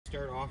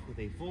Start off with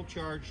a full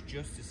charge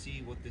just to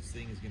see what this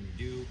thing is going to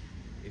do.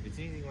 If it's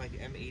anything like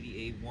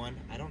M80A1,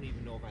 I don't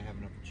even know if I have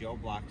enough gel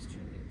blocks to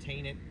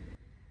contain it.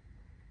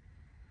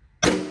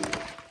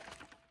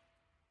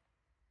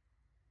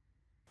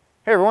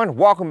 Hey everyone,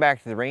 welcome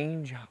back to the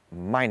range.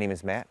 My name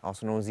is Matt,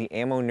 also known as the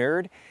Ammo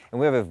Nerd, and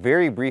we have a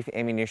very brief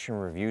ammunition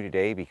review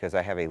today because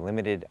I have a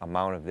limited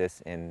amount of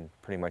this and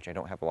pretty much I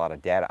don't have a lot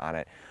of data on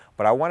it.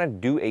 But I want to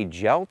do a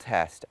gel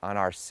test on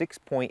our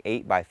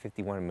 6.8 by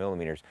 51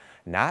 millimeters,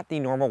 not the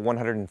normal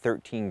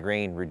 113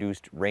 grain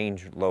reduced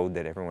range load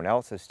that everyone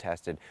else has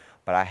tested,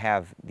 but I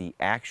have the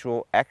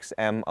actual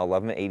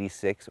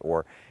XM1186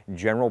 or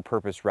general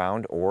purpose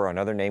round, or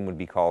another name would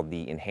be called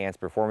the enhanced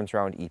performance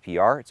round,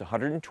 EPR. It's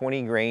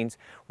 120 grains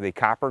with a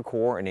copper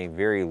core and a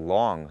very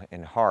long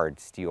and hard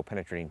steel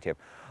penetrating tip.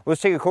 Let's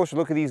take a closer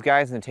look at these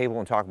guys in the table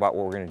and talk about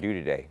what we're going to do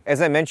today.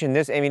 As I mentioned,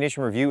 this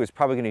ammunition review is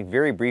probably going to be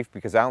very brief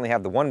because I only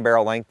have the one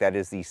barrel length, that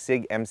is the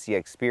SIG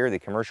MCX Spear, the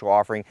commercial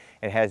offering.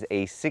 It has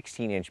a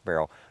 16-inch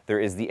barrel. There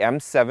is the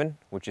M7,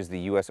 which is the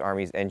U.S.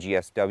 Army's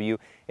NGSW.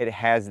 It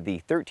has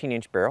the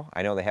 13-inch barrel.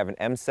 I know they have an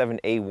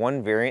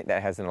M7A1 variant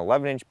that has an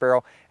 11-inch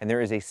barrel, and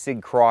there is a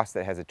SIG Cross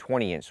that has a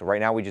 20-inch. So right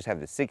now we just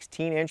have the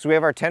 16-inch. So we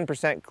have our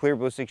 10% clear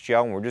ballistics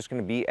gel, and we're just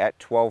going to be at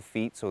 12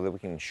 feet so that we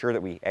can ensure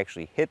that we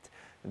actually hit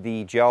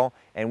the gel.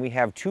 And we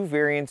have two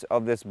variants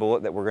of this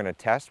bullet that we're going to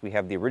test. We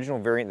have the original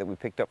variant that we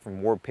picked up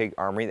from War Pig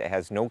Armory that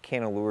has no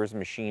cannelures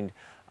machined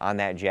on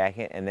that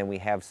jacket, and then we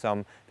have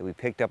some that we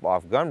picked up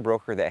off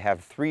Gunbroker that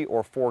have 3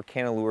 or 4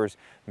 cannelures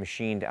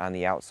machined on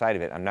the outside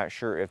of it. I'm not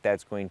sure if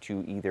that's going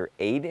to either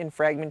aid in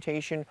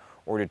fragmentation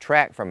or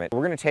detract from it. We're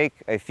going to take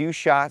a few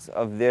shots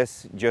of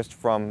this just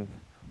from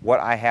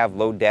what I have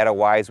load data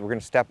wise. We're going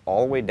to step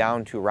all the way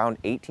down to around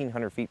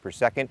 1,800 feet per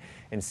second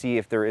and see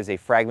if there is a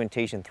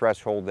fragmentation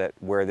threshold that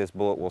where this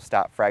bullet will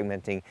stop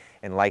fragmenting,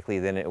 and likely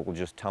then it will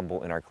just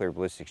tumble in our clear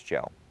ballistics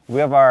gel. We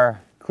have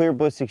our clear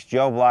ballistics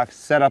gel blocks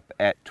set up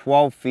at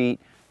 12 feet.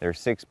 They're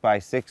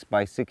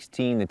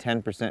 6x6x16, the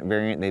 10%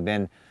 variant. They've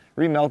been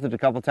remelted a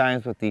couple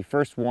times, but the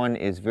first one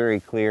is very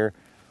clear.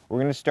 We're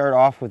going to start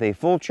off with a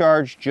full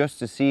charge just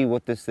to see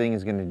what this thing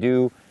is going to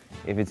do.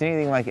 If it's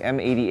anything like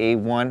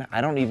M80A1, I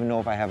don't even know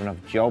if I have enough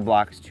gel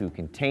blocks to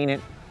contain it.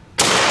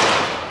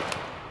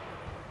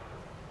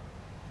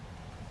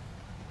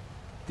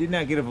 Did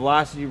not get a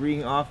velocity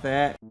reading off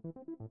that.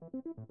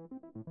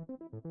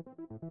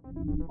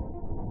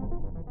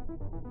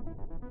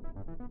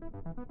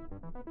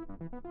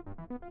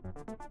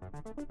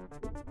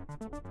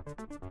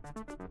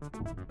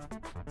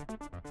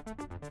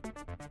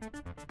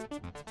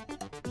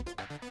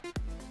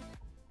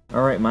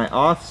 All right, my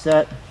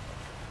offset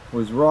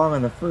was wrong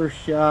on the first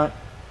shot.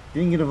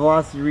 Didn't get a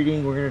velocity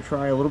reading. We're going to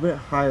try a little bit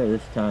higher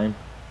this time.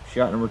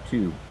 Shot number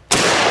 2.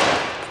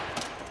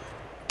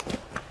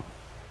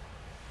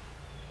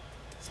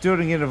 Still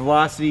didn't get a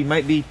velocity.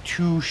 Might be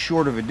too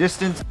short of a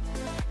distance.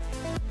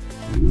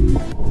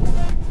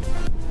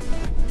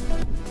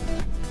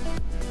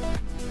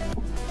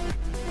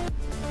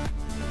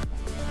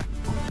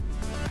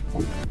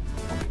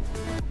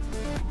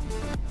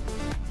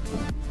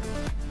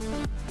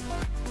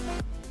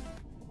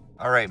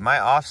 All right, my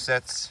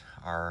offsets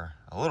are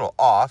a little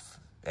off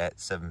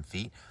at 7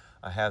 feet.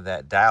 I have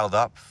that dialed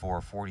up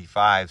for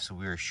 45, so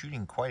we are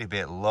shooting quite a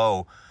bit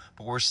low,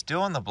 but we're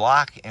still in the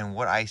block, and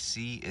what I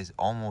see is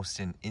almost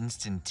an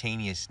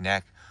instantaneous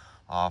neck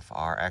off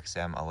our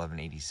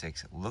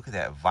XM1186. Look at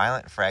that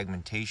violent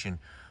fragmentation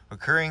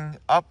occurring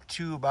up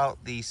to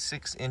about the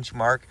 6-inch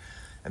mark,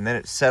 and then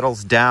it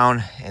settles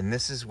down, and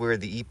this is where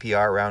the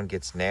EPR round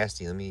gets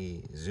nasty. Let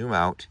me zoom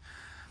out.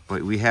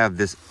 But we have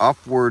this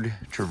upward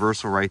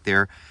traversal right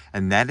there,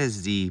 and that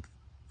is the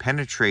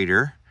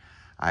penetrator.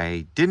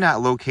 I did not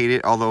locate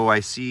it, although I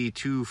see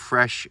 2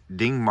 fresh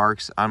ding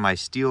marks on my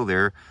steel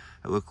there.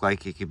 It looked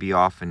like it could be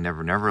off in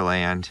Never Never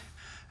Land.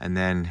 And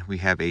then we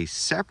have a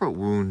separate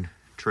wound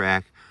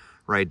track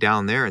right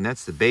down there, and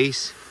that's the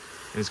base.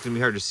 And it's going to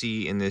be hard to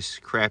see in this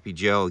crappy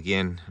gel.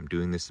 Again, I'm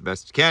doing this the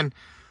best I can.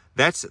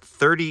 That's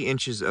 30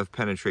 inches of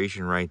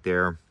penetration right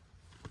there.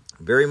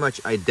 Very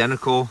much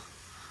identical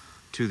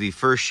to the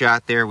first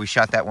shot there. We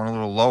shot that one a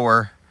little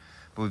lower,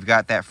 but we've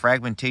got that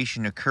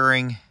fragmentation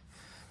occurring.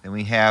 Then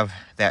we have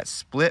that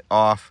split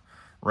off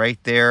right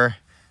there.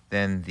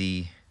 Then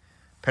the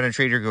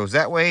penetrator goes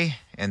that way,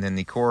 and then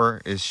the core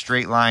is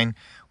straight line.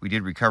 We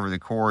did recover the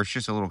core. It's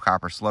just a little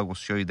copper slug. We'll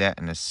show you that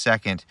in a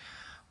second.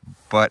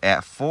 But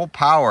at full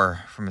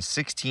power from a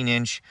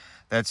 16-inch,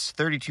 that's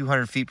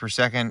 3,200 feet per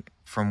second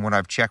from what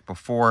I've checked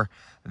before.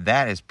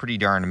 That is pretty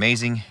darn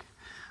amazing.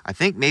 I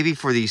think maybe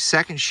for the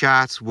second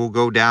shots, we'll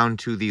go down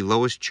to the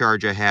lowest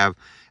charge I have,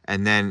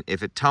 and then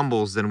if it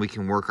tumbles, then we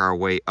can work our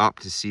way up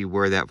to see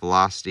where that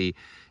velocity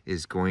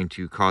is going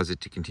to cause it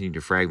to continue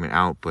to fragment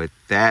out. But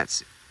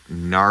that's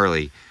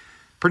gnarly.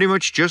 Pretty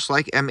much just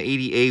like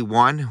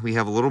M80A1, we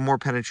have a little more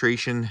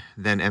penetration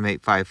than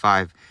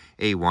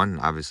M855A1,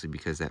 obviously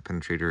because that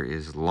penetrator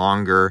is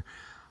longer.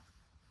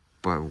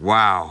 But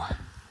wow,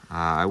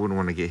 I wouldn't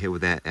want to get hit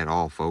with that at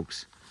all,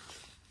 folks.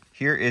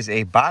 Here is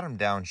a bottom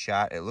down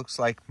shot. It looks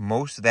like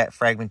most of that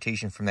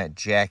fragmentation from that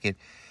jacket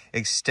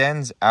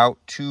extends out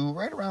to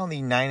right around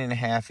the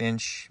 9.5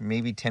 inch,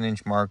 maybe 10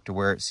 inch mark, to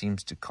where it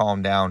seems to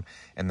calm down,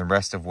 and the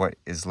rest of what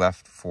is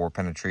left for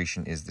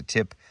penetration is the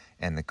tip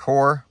and the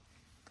core.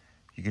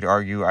 You could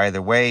argue either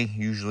way.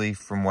 Usually,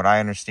 from what I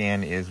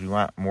understand, is we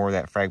want more of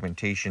that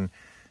fragmentation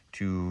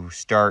to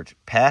start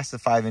past the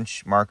 5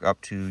 inch mark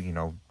up to, you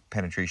know,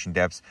 penetration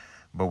depths,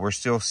 but we're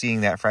still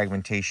seeing that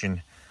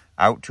fragmentation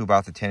out to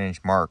about the 10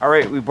 inch mark. All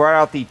right, we brought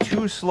out the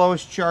two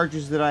slowest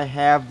charges that I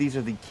have. These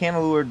are the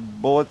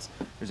cantilevered bullets.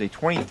 There's a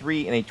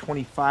 23 and a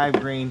 25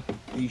 grain.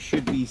 These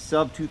should be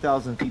sub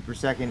 2,000 feet per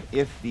second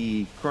if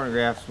the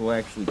chronographs will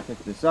actually pick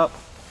this up.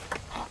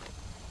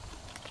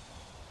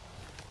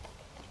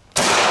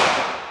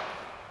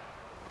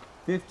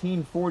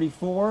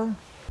 .1544.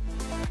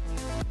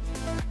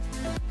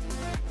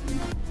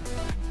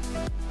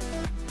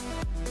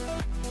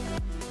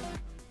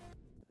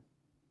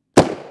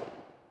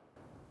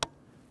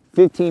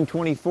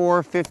 .1524,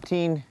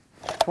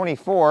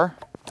 1524.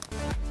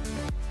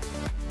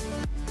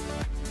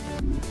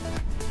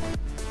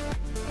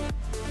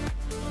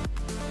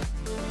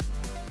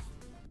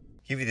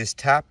 Give you this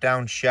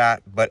top-down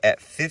shot, but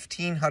at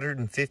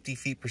 1,550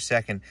 feet per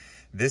second,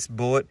 this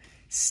bullet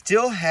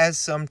still has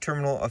some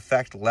terminal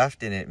effect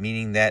left in it,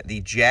 meaning that the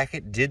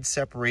jacket did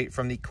separate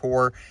from the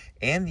core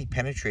and the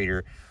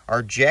penetrator.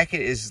 Our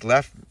jacket is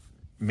left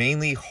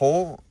mainly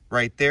whole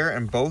right there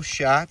in both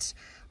shots.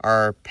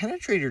 Our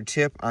penetrator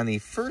tip on the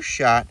first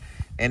shot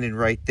ended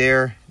right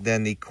there.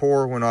 Then the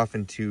core went off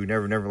into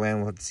Never Never Land.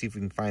 We'll have to see if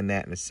we can find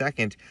that in a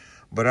second.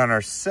 But on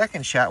our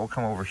second shot, we'll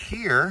come over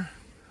here.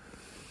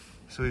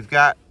 So we've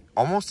got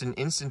almost an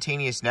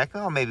instantaneous neck,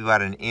 well, maybe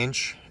about an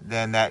inch.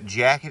 Then that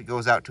jacket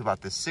goes out to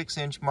about the 6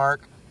 inch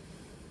mark.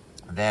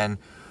 Then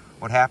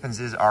what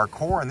happens is our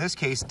core, in this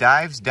case,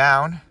 dives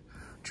down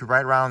to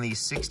right around the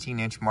 16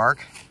 inch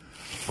mark.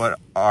 But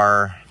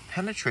our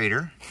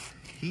penetrator,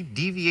 he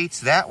deviates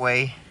that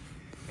way,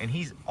 and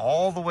he's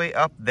all the way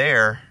up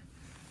there.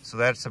 So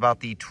that's about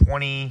the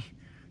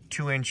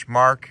 22 inch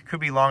mark. Could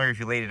be longer if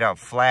you laid it out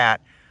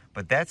flat,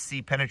 but that's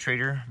the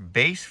penetrator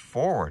base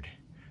forward.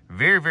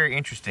 Very, very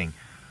interesting.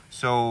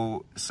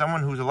 So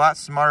someone who's a lot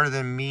smarter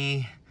than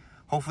me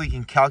hopefully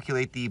can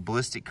calculate the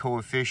ballistic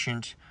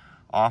coefficient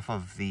off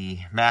of the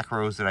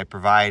macros that I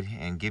provide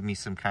and give me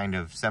some kind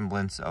of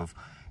semblance of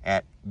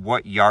at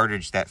what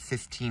yardage that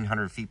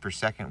 1,500 feet per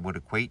second would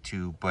equate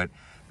to. But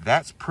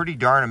that's pretty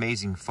darn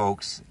amazing,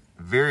 folks.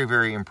 Very,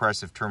 very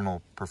impressive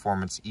terminal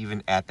performance,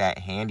 even at that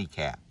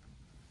handicap.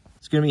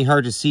 It's going to be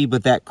hard to see,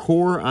 but that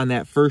core on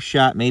that first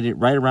shot made it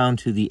right around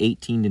to the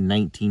 18 to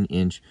 19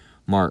 inch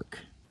mark.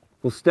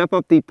 We'll step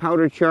up the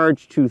powder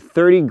charge to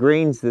 30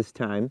 grains this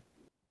time.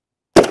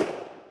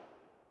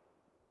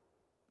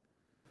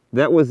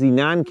 That was the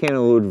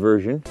non-cantilevered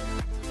version.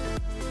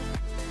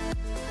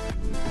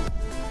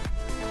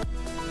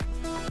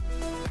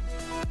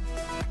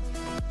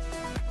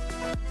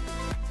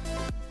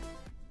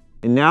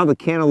 And now the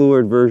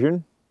cantilevered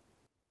version.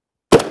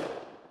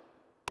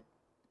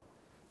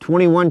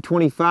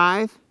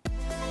 2125.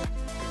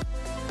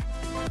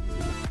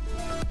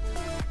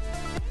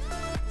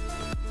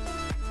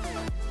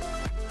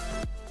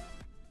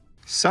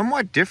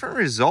 Somewhat different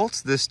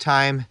results this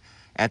time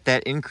at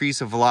that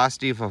increase of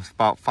velocity of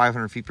about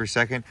 500 feet per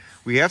second.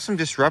 We have some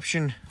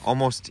disruption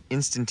almost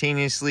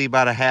instantaneously,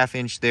 about a ½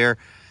 inch there,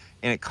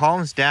 and it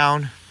calms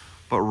down.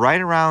 But right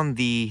around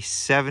the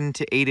 7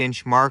 to 8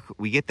 inch mark,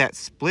 we get that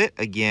split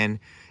again,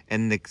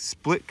 and the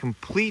split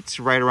completes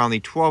right around the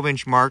 12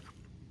 inch mark.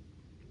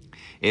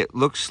 It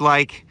looks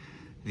like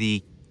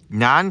the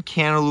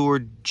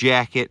non-cantilevered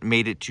jacket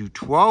made it to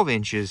 12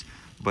 inches,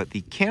 but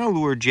the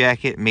cantilevered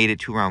jacket made it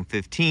to around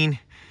 15.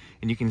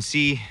 And you can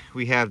see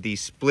we have the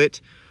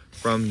split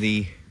from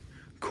the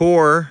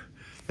core,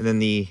 and then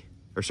the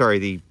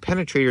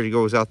penetrator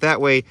goes out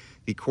that way.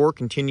 The core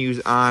continues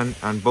on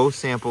both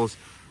samples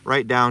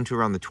right down to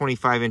around the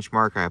 25 inch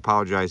mark. I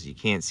apologize, you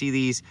can't see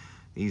these.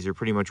 These are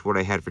pretty much what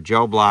I had for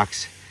gel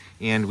blocks.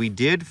 And we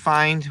did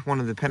find one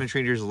of the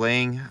penetrators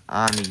laying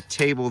on the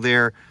table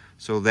there.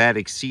 So that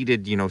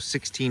exceeded,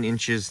 16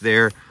 inches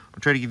there. I'll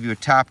try to give you a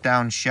top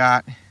down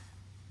shot.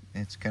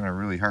 It's kind of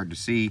really hard to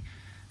see.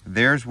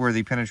 There's where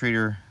the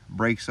penetrator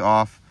breaks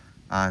off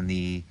on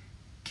the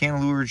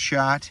cantilevered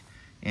shot.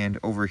 And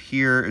over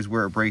here is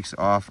where it breaks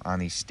off on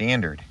the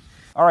standard.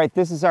 All right,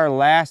 this is our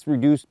last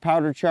reduced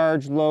powder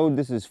charge load.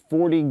 This is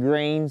 40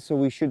 grains, so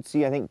we should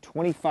see, I think,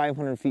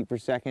 2,500 feet per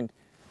second.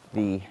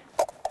 The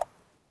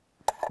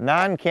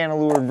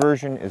non-cantilevered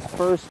version is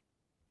first.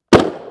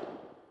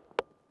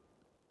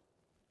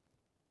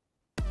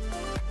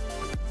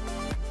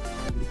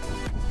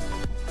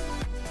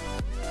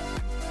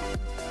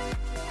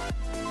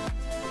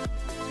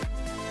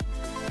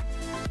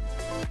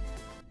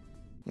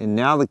 And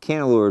now the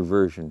cantilevered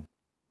version.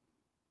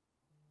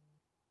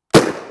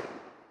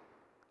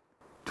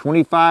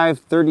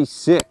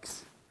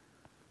 2536.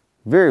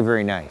 Very,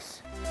 very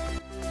nice.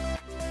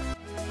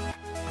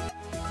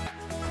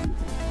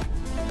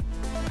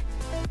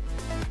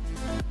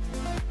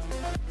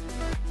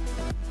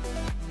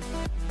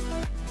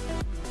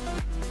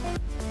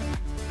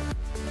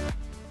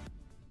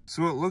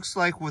 So it looks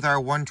like with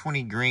our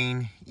 120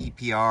 grain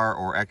EPR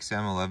or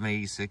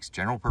XM1186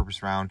 general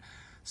purpose round,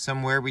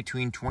 somewhere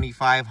between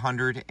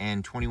 2,500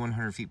 and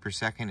 2,100 feet per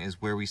second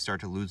is where we start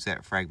to lose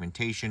that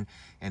fragmentation,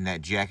 and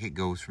that jacket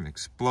goes from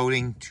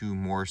exploding to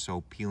more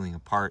so peeling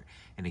apart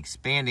and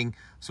expanding.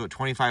 So at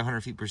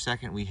 2,500 feet per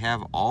second, we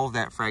have all of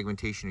that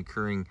fragmentation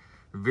occurring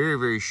very,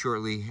 very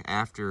shortly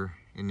after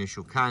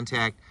initial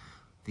contact.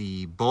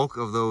 The bulk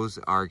of those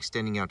are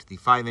extending out to the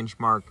 5-inch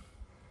mark.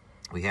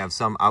 We have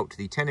some out to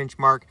the 10-inch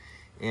mark,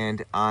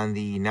 and on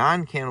the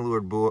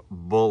non-cantilevered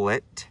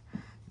bullet,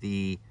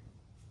 the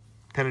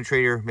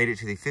penetrator made it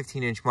to the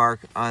 15-inch mark.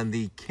 On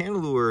the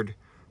cantilevered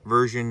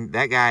version,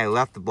 that guy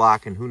left the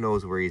block and who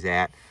knows where he's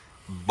at.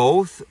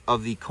 Both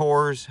of the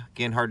cores,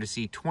 again, hard to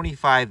see,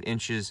 25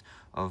 inches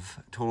of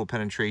total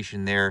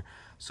penetration there.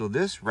 So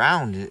this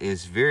round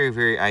is very,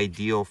 very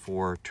ideal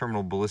for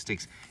terminal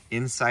ballistics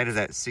inside of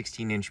that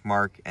 16-inch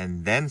mark,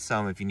 and then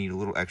some if you need a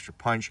little extra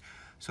punch.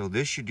 So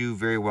this should do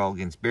very well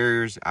against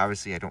barriers.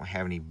 Obviously, I don't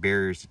have any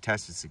barriers to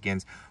test this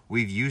against.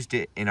 We've used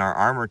it in our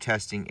armor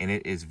testing, and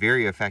it is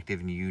very effective,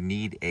 and you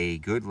need a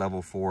good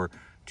level 4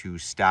 to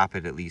stop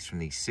it, at least from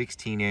the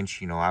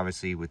 16-inch. You know,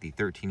 obviously with the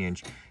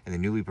 13-inch and the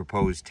newly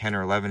proposed 10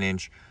 or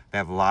 11-inch,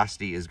 that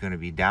velocity is going to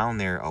be down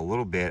there a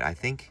little bit. I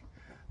think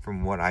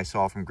from what I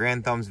saw from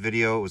Grand Thumb's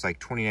video, it was like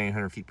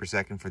 2,900 feet per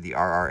second for the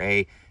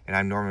RRA, and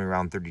I'm normally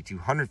around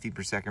 3,200 feet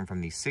per second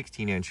from the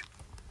 16-inch.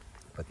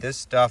 But this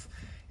stuff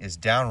is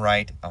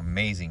downright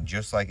amazing,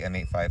 just like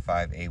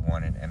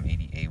M855A1 and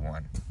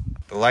M80A1.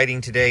 The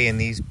lighting today in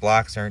these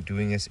blocks aren't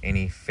doing us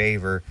any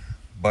favor,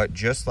 but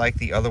just like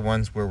the other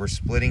ones where we're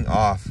splitting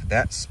off,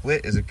 that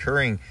split is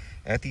occurring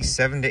at the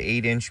 7 to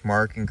 8 inch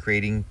mark and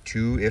creating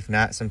 2, if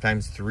not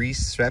sometimes 3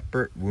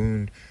 separate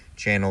wound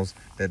channels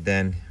that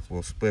then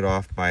will split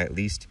off by at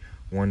least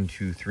 1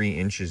 to 3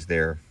 inches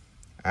there.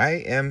 I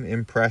am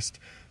impressed,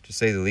 to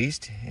say the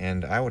least,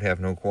 and I would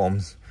have no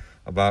qualms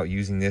about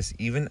using this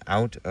even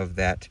out of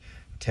that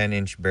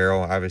 10-inch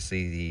barrel.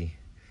 Obviously, the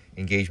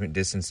engagement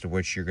distance to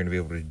which you're going to be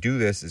able to do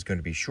this is going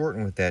to be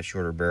shortened with that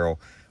shorter barrel,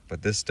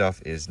 but this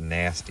stuff is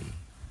nasty.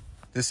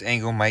 This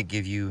angle might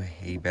give you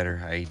a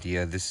better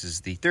idea. This is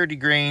the 30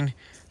 grain,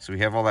 so we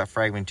have all that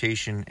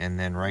fragmentation, and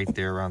then right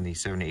there around the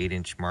 7 to 8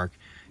 inch mark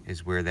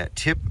is where that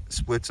tip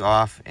splits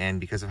off, and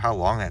because of how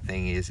long that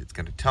thing is, it's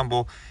going to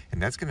tumble,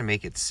 and that's going to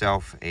make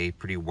itself a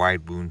pretty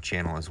wide wound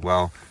channel as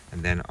well.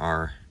 And then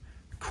our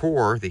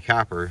core, the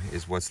copper,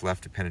 is what's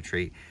left to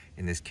penetrate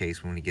in this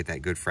case when we get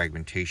that good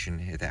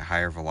fragmentation at that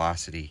higher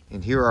velocity.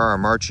 And here are our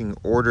marching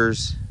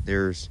orders.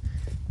 There's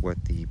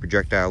what the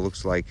projectile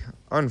looks like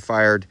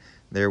unfired.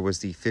 There was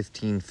the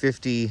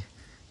 1550,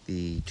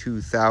 the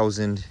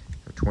 2000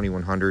 or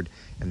 2100,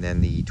 and then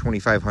the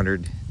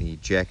 2500. The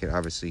jacket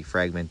obviously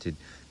fragmented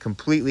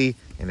completely,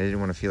 and I didn't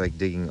want to feel like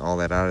digging all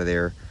that out of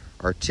there.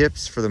 Our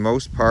tips, for the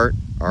most part,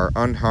 are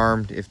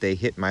unharmed. If they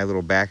hit my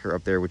little backer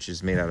up there, which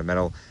is made out of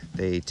metal,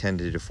 they tend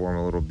to deform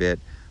a little bit,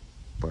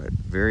 but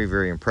very,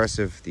 very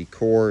impressive. The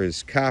core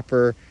is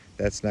copper.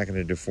 That's not going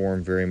to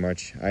deform very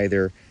much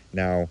either.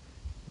 Now,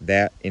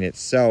 that in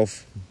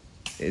itself,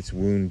 its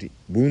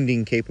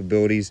wounding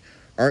capabilities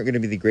aren't going to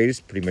be the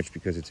greatest, pretty much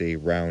because it's a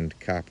round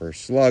copper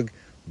slug,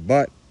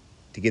 but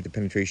to get the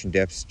penetration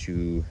depths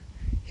to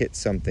hit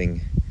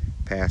something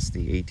past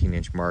the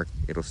 18-inch mark,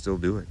 it'll still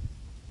do it.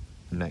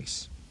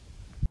 Nice.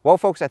 Well,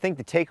 folks, I think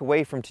the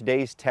takeaway from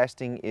today's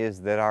testing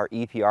is that our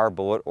EPR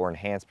bullet, or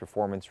Enhanced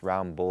Performance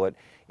Round bullet,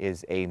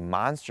 is a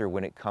monster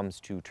when it comes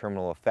to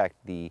terminal effect.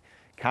 The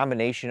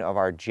combination of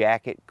our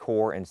jacket,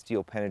 core, and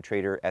steel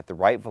penetrator at the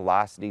right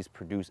velocities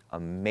produce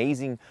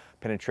amazing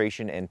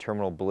penetration and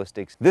terminal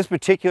ballistics. This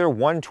particular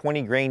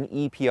 120 grain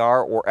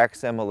EPR or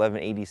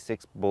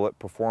XM1186 bullet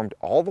performed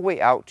all the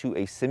way out to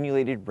a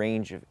simulated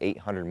range of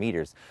 800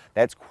 meters.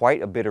 That's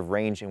quite a bit of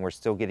range, and we're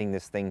still getting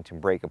this thing to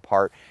break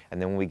apart.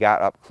 And then when we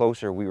got up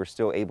closer, we were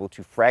still able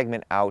to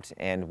fragment out,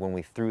 and when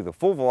we threw the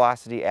full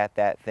velocity at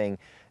that thing,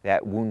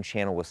 that wound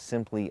channel was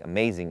simply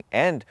amazing.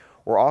 And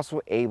we're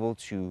also able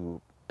to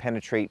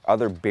penetrate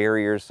other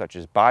barriers such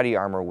as body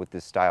armor with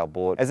this style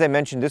bullet. As I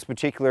mentioned, this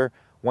particular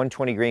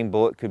 120 grain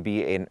bullet could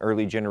be an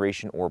early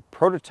generation or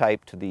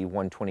prototype to the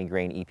 120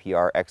 grain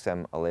EPR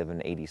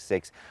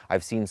XM1186.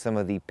 I've seen some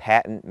of the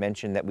patent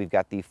mention that we've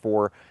got the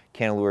 4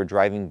 cantilever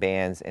driving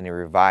bands and a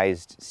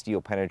revised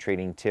steel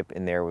penetrating tip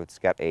in there. It's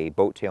got a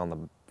boat tail on the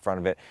front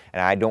of it,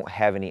 and I don't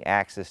have any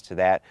access to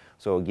that.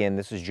 So again,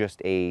 this is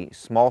just a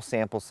small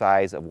sample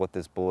size of what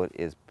this bullet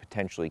is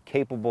potentially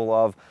capable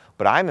of,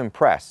 but I'm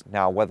impressed.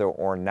 Now, whether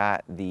or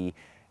not the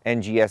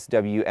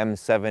NGSW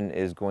M7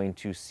 is going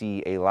to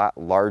see a lot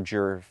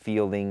larger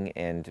fielding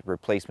and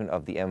replacement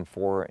of the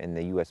M4 in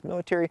the US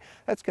military,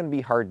 that's going to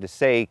be hard to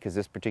say, because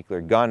this particular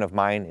gun of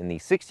mine in the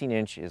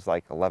 16-inch is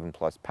like 11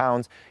 plus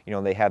pounds. You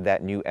know, they have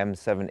that new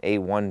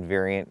M7A1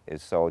 variant,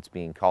 so it's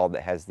being called,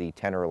 that has the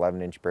 10 or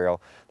 11-inch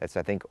barrel that's,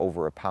 I think,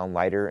 over a pound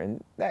lighter,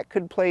 and that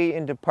could play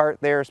into part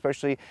there,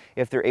 especially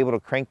if they're able to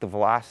crank the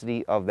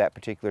velocity of that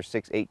particular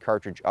 6.8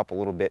 cartridge up a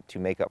little bit to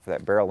make up for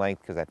that barrel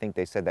length, because I think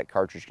they said that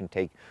cartridge can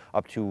take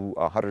up to to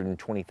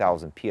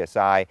 120,000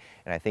 PSI,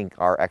 and I think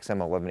our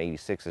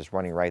XM1186 is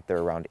running right there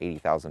around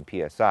 80,000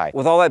 PSI.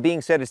 With all that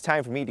being said, it's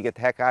time for me to get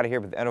the heck out of here.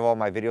 But at the end of all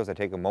my videos, I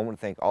take a moment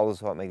to thank all those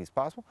who help make these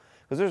possible,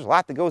 because there's a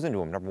lot that goes into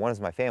them. Number one is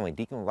my family.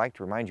 Deacon would like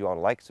to remind you all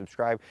to like,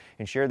 subscribe,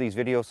 and share these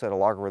videos so that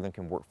a algorithm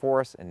can work for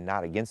us and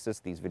not against us.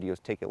 These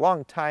videos take a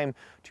long time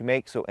to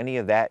make, so any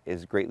of that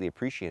is greatly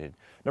appreciated.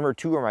 Number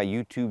two are my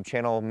YouTube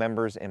channel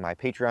members and my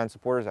Patreon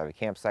supporters. I have a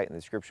campsite in the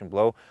description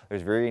below.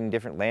 There's varying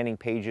different landing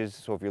pages,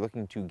 so if you're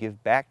looking to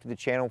give back to the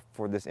channel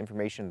for this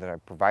information that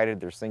I've provided,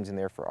 there's things in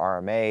there for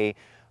RMA,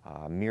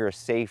 mirror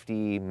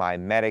safety, my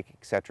medic,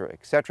 etc.,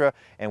 etc.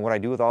 And what I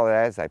do with all of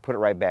that is I put it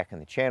right back in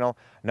the channel.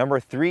 Number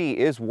three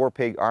is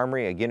Warpig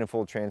Armory. Again, in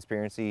full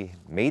transparency,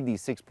 made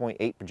these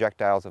 6.8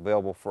 projectiles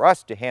available for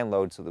us to hand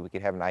load so that we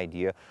could have an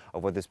idea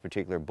of what this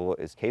particular bullet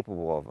is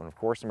capable of. And of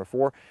course, number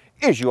four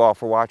is you all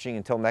for watching.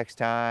 Until next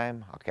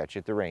time, I'll catch you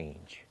at the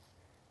range.